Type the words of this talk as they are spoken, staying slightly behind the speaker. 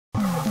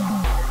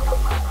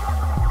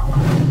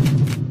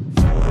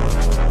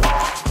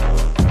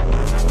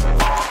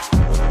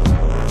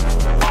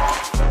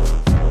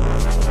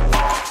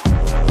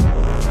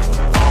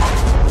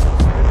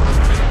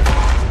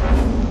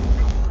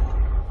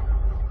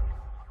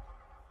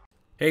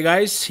Hey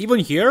guys, Ivan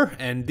here,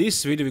 and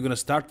this video we're gonna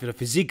start with a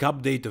physique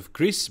update of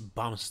Chris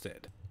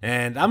Bumstead.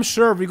 And I'm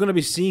sure we're gonna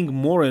be seeing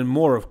more and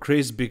more of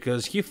Chris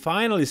because he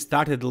finally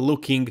started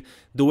looking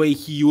the way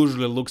he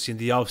usually looks in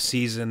the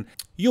off-season.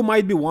 You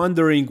might be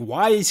wondering,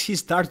 why is he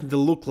starting to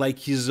look like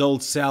his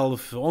old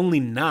self only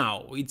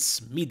now?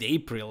 It's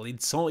mid-April,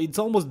 it's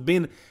almost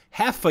been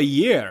half a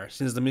year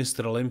since the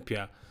Mr.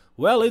 Olympia.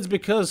 Well, it's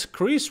because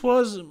Chris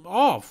was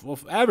off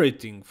of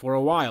everything for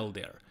a while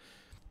there.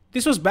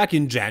 This was back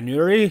in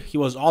January. He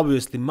was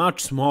obviously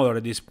much smaller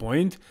at this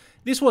point.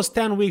 This was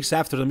 10 weeks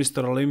after the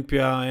Mr.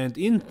 Olympia, and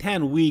in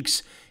 10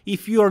 weeks,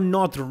 if you're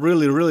not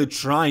really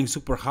trying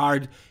super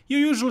hard, you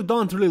usually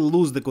don't really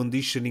lose the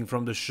conditioning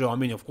from the show. I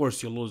mean, of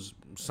course you lose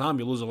some,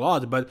 you lose a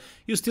lot, but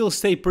you still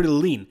stay pretty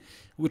lean.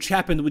 Which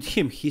happened with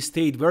him. He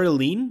stayed very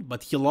lean,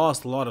 but he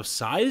lost a lot of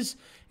size,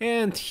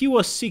 and he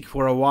was sick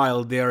for a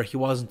while there. He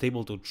wasn't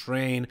able to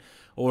train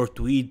or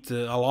to eat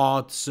a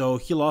lot, so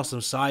he lost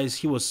some size,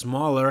 he was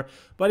smaller,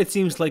 but it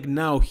seems like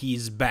now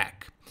he's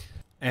back.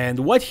 And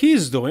what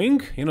he's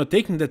doing,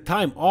 taking the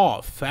time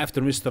off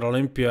after Mr.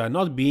 Olympia,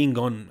 not being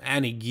on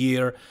any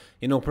gear,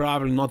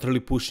 probably not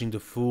really pushing the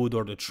food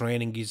or the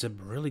training is a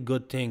really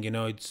good thing,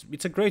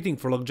 it's a great thing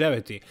for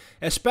longevity,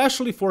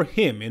 especially for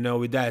him,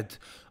 with that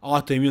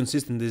autoimmune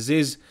system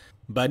disease.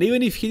 But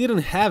even if he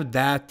didn't have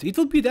that, it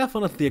would be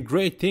definitely a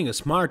great thing, a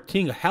smart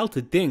thing, a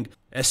healthy thing,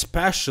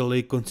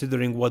 especially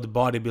considering what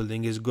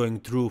bodybuilding is going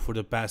through for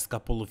the past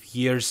couple of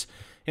years.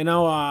 Many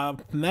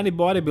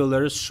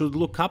bodybuilders should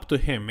look up to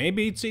him.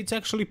 Maybe it's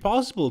actually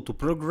possible to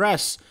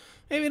progress.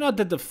 Maybe not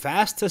at the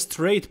fastest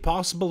rate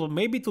possible, but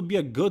maybe it would be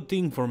a good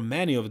thing for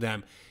many of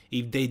them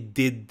if they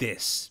did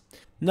this.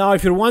 Now,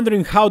 if you're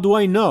wondering how do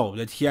I know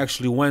that he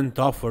actually went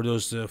off for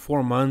those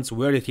 4 months,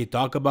 where did he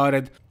talk about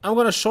it? I'm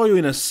gonna show you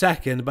in a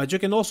second, but you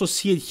can also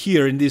see it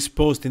here in this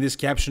post, in this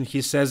caption. He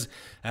says,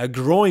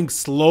 growing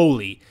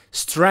slowly,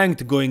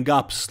 strength going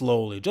up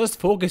slowly, just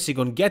focusing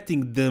on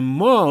getting the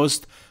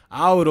most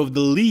out of the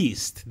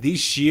least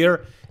this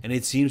year, and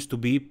it seems to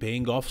be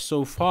paying off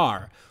so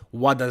far.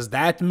 What does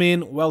that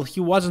mean? Well, he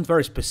wasn't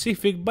very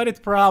specific, but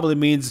it probably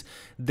means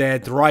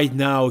that right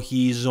now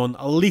he is on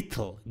a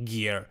little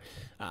gear.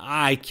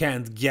 I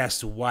can't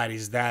guess what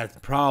is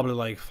that, probably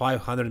like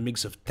 500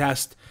 mg of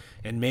test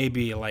and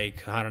maybe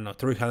like, I don't know,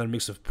 300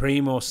 mg of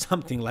Primo,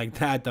 something like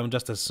that, I'm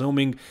just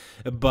assuming.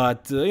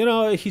 But,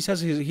 he says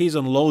he's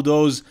on low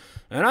dose,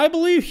 and I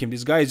believe him.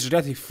 This guy is a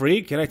genetic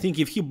freak, and I think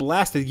if he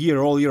blasted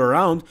gear all year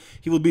round,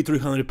 he will be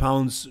 300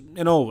 pounds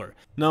and over.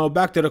 Now,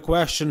 back to the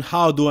question,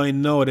 how do I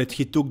know that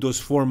he took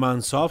those 4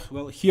 months off?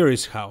 Well, here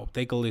is how.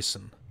 Take a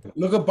listen.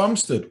 Look at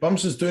Bumstead.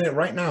 Bumstead's doing it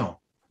right now.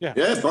 Yeah,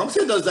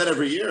 Bumstead does that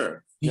every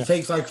year. He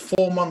takes like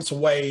 4 months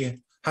away,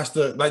 has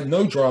to, like,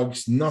 no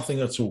drugs, nothing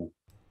at all.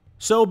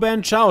 So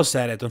Ben Chow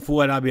said it on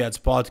Fuad Abiyad's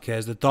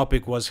podcast. The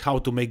topic was how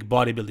to make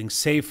bodybuilding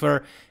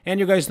safer. And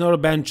you guys know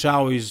Ben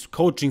Chow is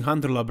coaching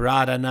Hunter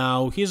Labrada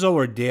now. He's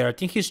over there. I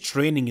think he's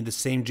training in the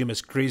same gym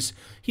as Chris.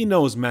 He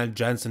knows Matt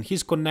Jensen.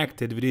 He's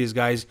connected with these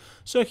guys.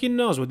 So he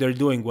knows what they're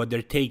doing, what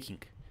they're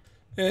taking.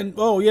 And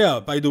oh yeah,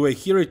 by the way,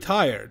 he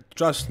retired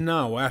just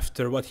now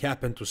after what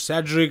happened to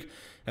Cedric.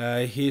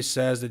 He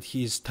says that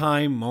his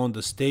time on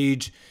the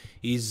stage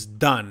is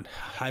done.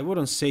 I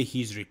wouldn't say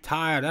he's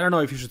retired. I don't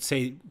know if you should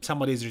say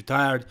somebody is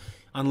retired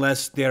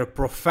unless their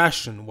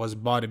profession was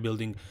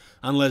bodybuilding,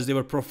 unless they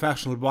were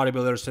professional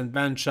bodybuilders, and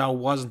Ben Chow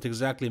wasn't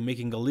exactly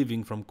making a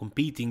living from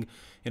competing.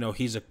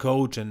 He's a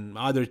coach and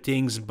other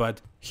things,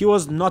 but he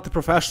was not a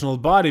professional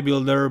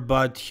bodybuilder,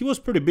 but he was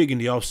pretty big in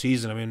the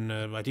off-season. I mean,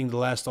 I think the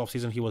last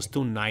off-season he was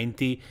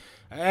 290,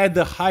 at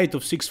the height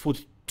of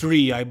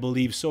 6'3", I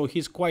believe, so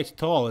he's quite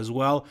tall as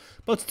well,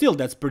 but still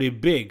that's pretty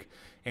big.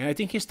 And I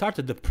think he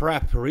started the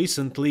prep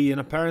recently,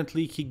 and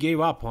apparently he gave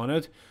up on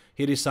it.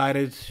 He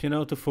decided,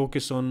 to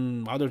focus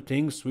on other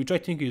things, which I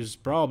think is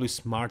probably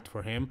smart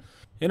for him.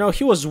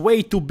 He was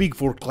way too big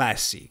for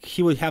Classic.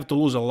 He would have to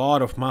lose a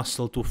lot of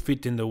muscle to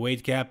fit in the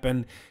weight cap,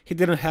 and he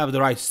didn't have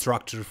the right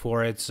structure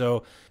for it.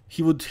 So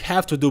he would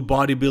have to do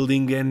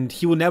bodybuilding, and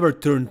he would never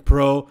turn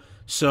pro.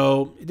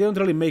 So it didn't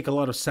really make a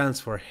lot of sense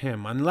for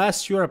him.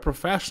 Unless you're a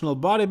professional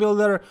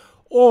bodybuilder,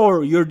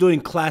 or you're doing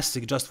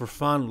Classic just for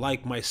fun,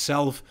 like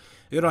myself.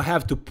 You don't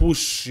have to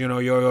push,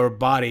 your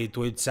body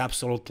to its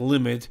absolute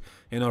limit,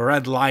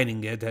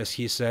 redlining it, as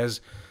he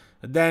says.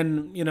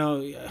 Then,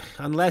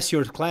 unless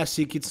you're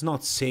Classic, it's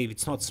not safe,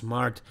 it's not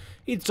smart,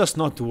 it's just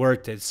not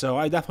worth it. So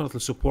I definitely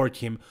support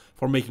him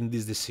for making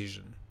this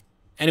decision.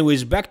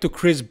 Anyways, back to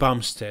Chris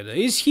Bumstead.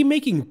 Is he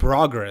making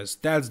progress?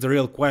 That's the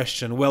real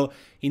question. Well,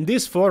 in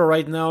this photo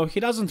right now,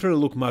 he doesn't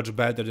really look much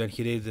better than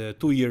he did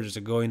 2 years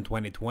ago in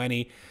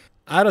 2020.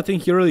 I don't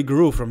think he really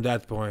grew from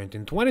that point.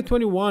 In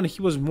 2021,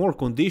 he was more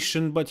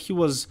conditioned, but he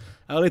was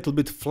a little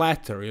bit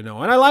flatter, And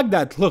I like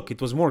that look.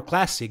 It was more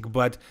Classic,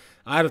 but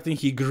I don't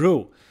think he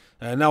grew.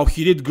 Now,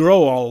 he did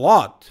grow a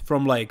lot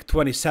from like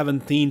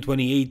 2017,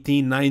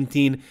 2018,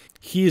 19.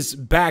 His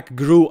back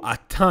grew a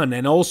ton,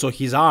 and also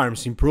his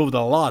arms improved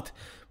a lot.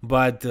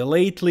 But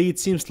lately, it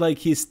seems like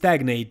he's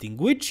stagnating,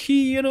 which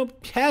he,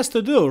 has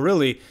to do,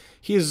 really.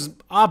 he's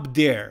up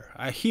there.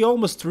 He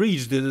almost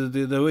reached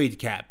the weight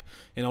cap.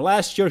 You know,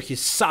 last year he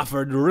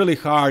suffered really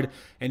hard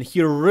and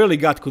he really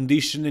got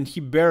conditioned and he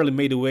barely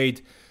made the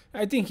weight.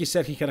 I think he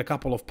said he had a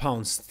couple of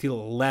pounds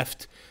still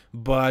left,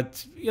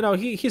 but, you know,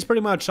 he's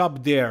pretty much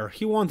up there.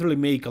 He won't really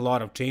make a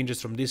lot of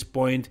changes from this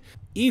point.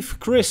 If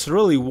Chris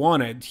really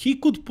wanted, he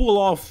could pull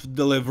off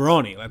the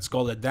Levroni, let's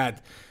call it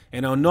that.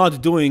 You know,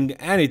 not doing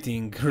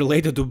anything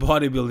related to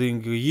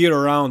bodybuilding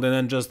year-round and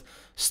then just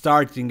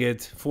starting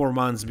it 4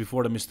 months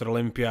before the Mr.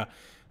 Olympia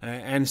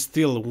and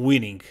still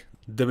winning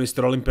the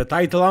Mr. Olympia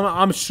title.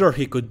 I'm sure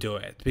he could do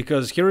it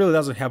because he really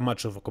doesn't have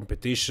much of a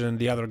competition.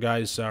 The other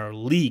guys are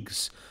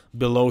leagues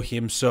below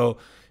him, so,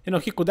 you know,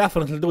 he could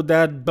definitely do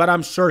that, but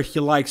I'm sure he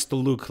likes to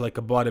look like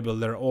a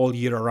bodybuilder all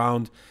year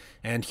around.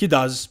 And he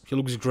does. He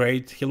looks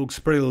great. He looks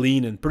pretty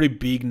lean and pretty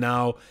big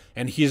now.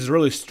 And he's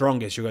really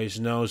strong, as you guys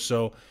know.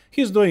 So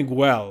he's doing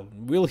well.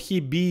 Will he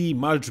be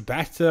much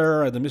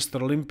better at the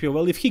Mr. Olympia?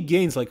 Well, if he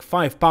gains like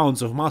 5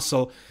 pounds of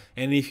muscle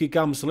and if he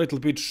comes a little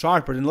bit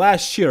sharper than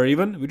last year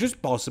even, which is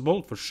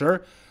possible for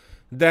sure,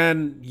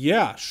 then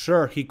yeah,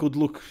 sure, he could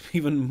look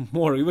even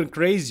more, even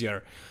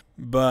crazier.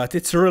 But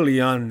it's really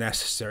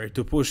unnecessary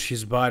to push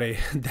his body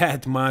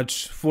that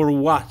much. For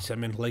what? I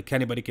mean, like,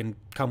 anybody can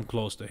come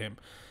close to him.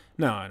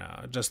 No,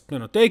 just, you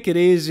know, take it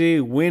easy,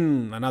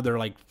 win another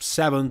like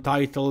 7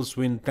 titles,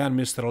 win 10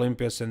 Mr.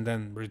 Olympias and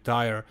then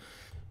retire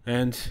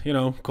and, you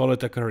know, call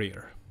it a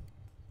career.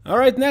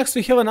 Alright, next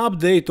we have an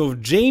update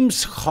of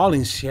James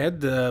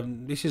Hollingshead.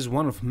 This is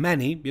one of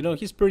many, you know,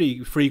 he's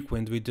pretty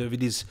frequent with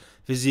these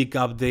physique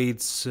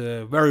updates,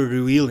 very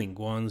revealing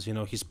ones, you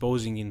know, he's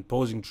posing in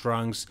posing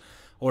trunks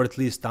or at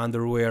least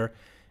underwear.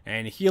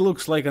 And he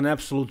looks like an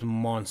absolute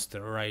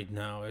monster right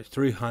now at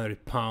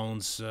 300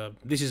 pounds.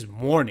 This is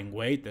morning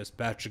weight, as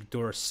Patrick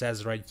Tour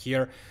says right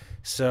here.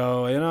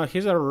 So, you know,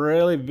 he's a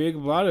really big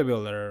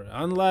bodybuilder.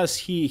 Unless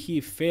he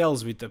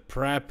fails with the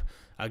prep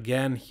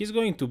again, he's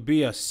going to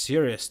be a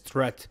serious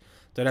threat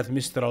to that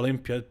Mr.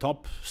 Olympia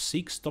top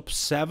 6, top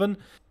 7.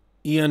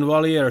 Ian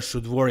Valier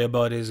should worry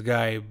about this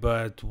guy.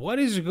 But what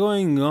is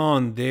going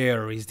on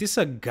there? Is this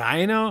a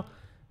gyno?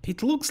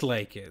 It looks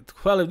like it.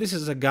 Well, if this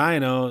is a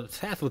gyno,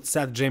 that would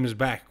set James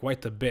back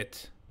quite a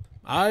bit.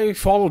 I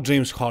follow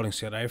James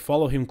Hollingshead, I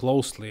follow him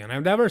closely, and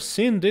I've never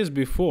seen this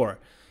before.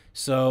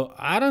 So,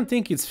 I don't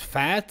think it's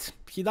fat.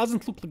 He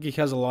doesn't look like he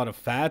has a lot of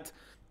fat.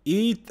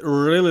 It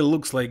really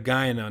looks like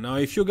gyno. Now,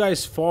 if you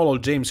guys follow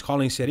James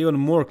Hollingshead even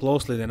more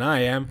closely than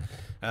I am,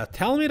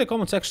 tell me in the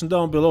comment section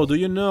down below, do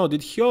you know,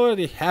 did he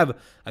already have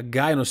a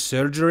gyno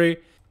surgery?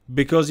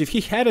 Because if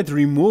he had it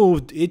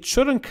removed, it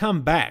shouldn't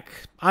come back,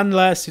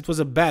 unless it was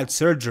a bad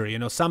surgery. You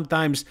know,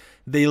 sometimes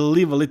they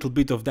leave a little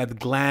bit of that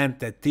gland,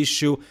 that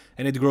tissue,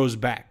 and it grows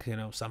back. You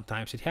know,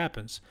 sometimes it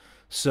happens.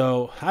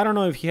 So, I don't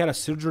know if he had a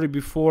surgery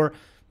before,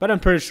 but I'm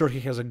pretty sure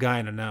he has a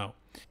gyno now.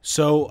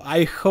 So,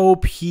 I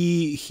hope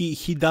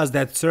he does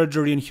that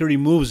surgery and he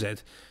removes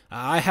it.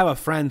 I have a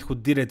friend who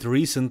did it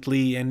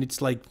recently, and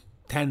it's like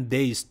 10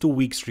 days, 2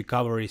 weeks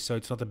recovery, so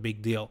it's not a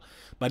big deal.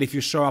 But if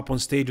you show up on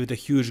stage with a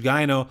huge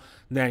gyno,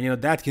 then, you know,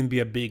 that can be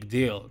a big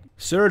deal.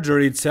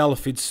 Surgery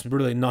itself, it's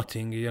really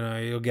nothing. You know,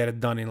 you'll get it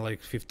done in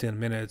like 15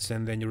 minutes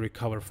and then you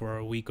recover for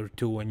a week or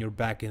 2 and you're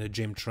back in the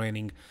gym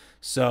training.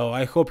 So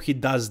I hope he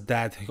does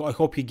that. I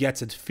hope he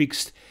gets it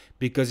fixed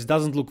because it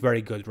doesn't look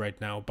very good right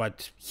now.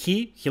 But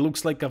he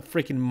looks like a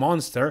freaking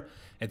monster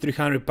at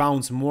 300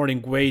 pounds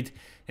morning weight,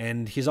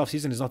 and his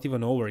off-season is not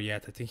even over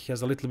yet. I think he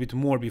has a little bit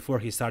more before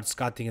he starts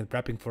cutting and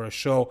prepping for a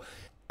show.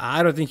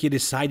 I don't think he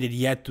decided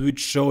yet which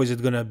show is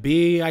it gonna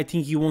be. I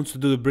think he wants to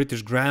do the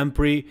British Grand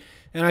Prix,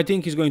 and I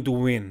think he's going to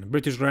win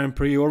British Grand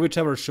Prix or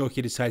whichever show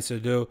he decides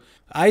to do.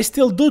 I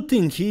still do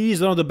think he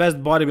is one of the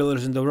best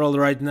bodybuilders in the world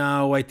right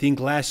now. I think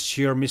last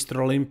year Mr.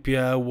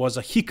 Olympia was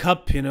a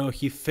hiccup, you know,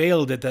 he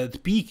failed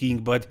at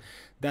peaking, but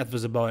that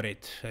was about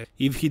it.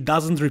 If he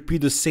doesn't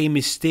repeat the same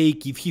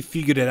mistake, if he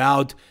figured it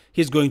out,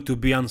 he's going to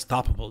be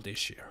unstoppable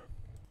this year.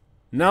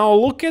 Now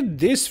look at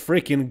this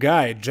freaking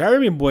guy.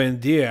 Jeremy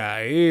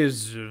Buendia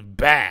is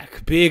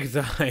back, big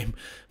time,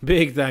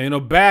 you know,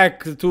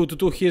 back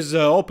to his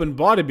open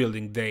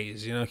bodybuilding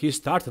days. You know, he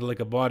started like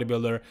a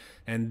bodybuilder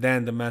and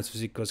then the men's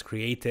physique was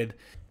created.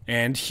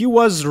 And he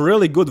was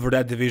really good for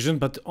that division,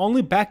 but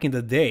only back in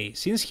the day.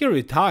 Since he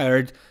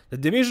retired, the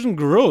division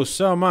grew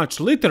so much,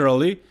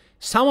 literally.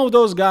 Some of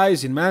those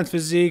guys in men's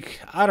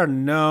physique, I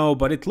don't know,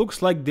 but it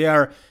looks like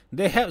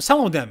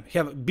some of them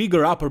have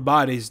bigger upper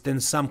bodies than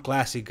some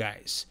classic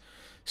guys.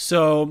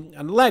 So,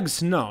 and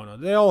legs, no,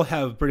 they all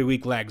have pretty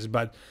weak legs,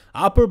 but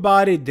upper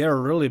body, they're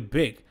really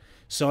big.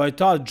 So I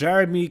thought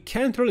Jeremy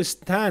can't really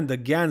stand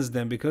against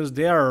them because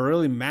they are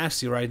really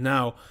massy right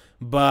now.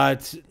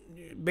 But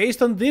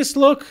based on this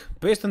look,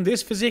 based on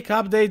this physique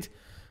update,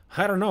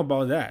 I don't know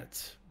about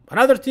that.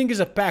 Another thing is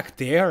a pack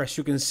tear, as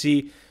you can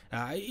see.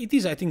 It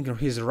is, I think,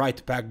 his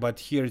right pack, but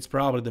here it's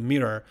probably the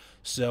mirror,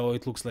 so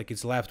it looks like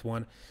it's left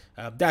one.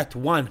 That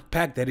one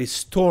pack that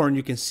is torn,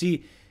 you can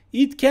see,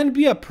 it can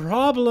be a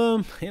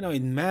problem, you know,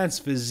 in man's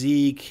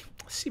physique.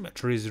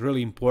 Symmetry is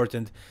really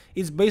important.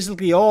 It's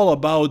basically all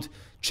about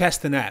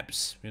chest and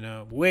abs, you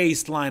know,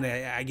 waistline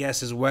I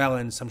guess as well,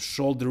 and some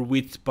shoulder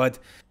width, but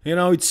you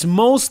know, it's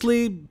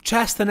mostly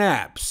chest and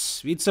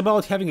abs. It's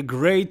about having a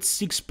great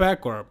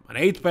six-pack or an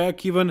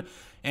eight-pack even,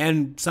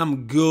 and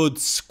some good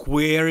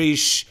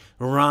squarish,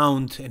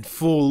 round and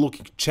full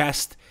looking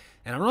chest.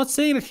 And I'm not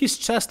saying that his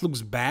chest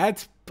looks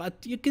bad,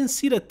 but you can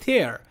see the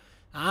tear.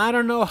 I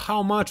don't know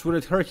how much would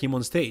it hurt him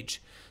on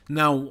stage.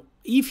 Now,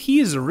 if he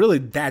is really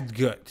that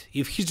good,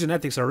 if his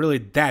genetics are really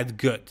that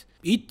good,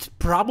 it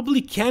probably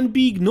can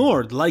be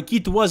ignored, like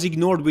it was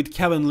ignored with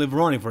Kevin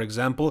Levrone, for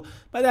example,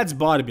 but that's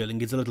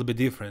bodybuilding, it's a little bit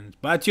different.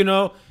 But you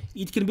know,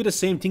 it can be the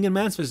same thing in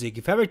men's physique.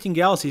 If everything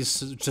else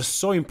is just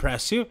so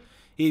impressive,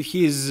 if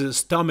his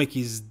stomach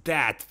is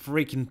that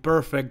freaking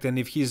perfect, and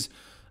if his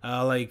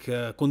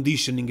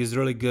conditioning is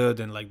really good,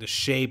 and like the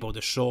shape of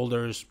the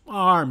shoulders,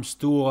 arms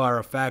too are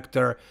a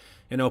factor,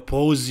 you know,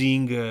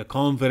 posing,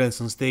 confidence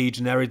on stage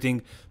and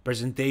everything,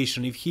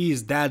 presentation, if he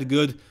is that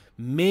good,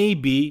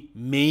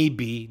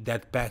 maybe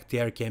that back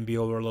tear can be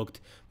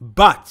overlooked.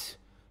 But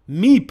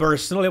me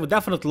personally, I would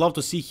definitely love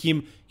to see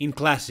him in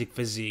classic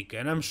physique,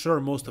 and I'm sure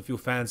most of you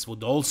fans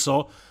would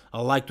also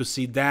like to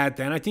see that,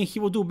 and I think he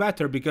will do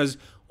better, because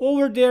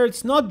over there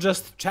it's not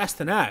just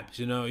chest and abs,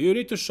 you know, you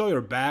need to show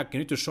your back, you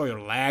need to show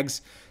your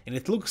legs, and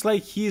it looks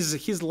like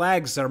his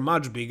legs are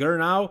much bigger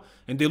now,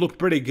 and they look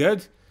pretty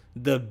good.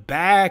 The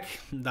back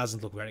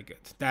doesn't look very good.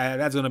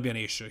 That's gonna be an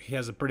issue. He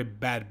has a pretty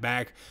bad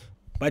back.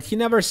 But he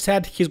never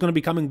said he's going to be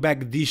coming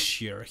back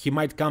this year. He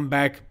might come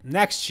back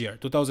next year,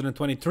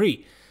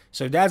 2023.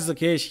 So if that's the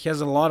case, he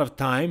has a lot of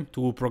time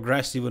to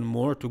progress even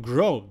more, to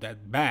grow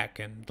that back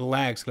and the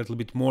legs a little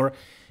bit more.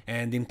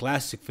 And in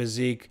classic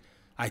physique,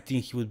 I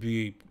think he would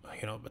be,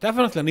 you know,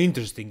 definitely an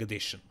interesting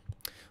addition.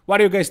 What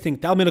do you guys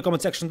think? Tell me in the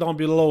comment section down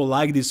below.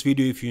 Like this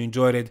video if you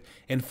enjoyed it.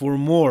 And for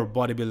more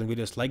bodybuilding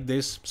videos like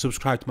this,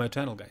 subscribe to my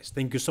channel, guys.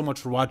 Thank you so much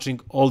for watching.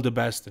 All the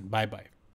best and bye-bye.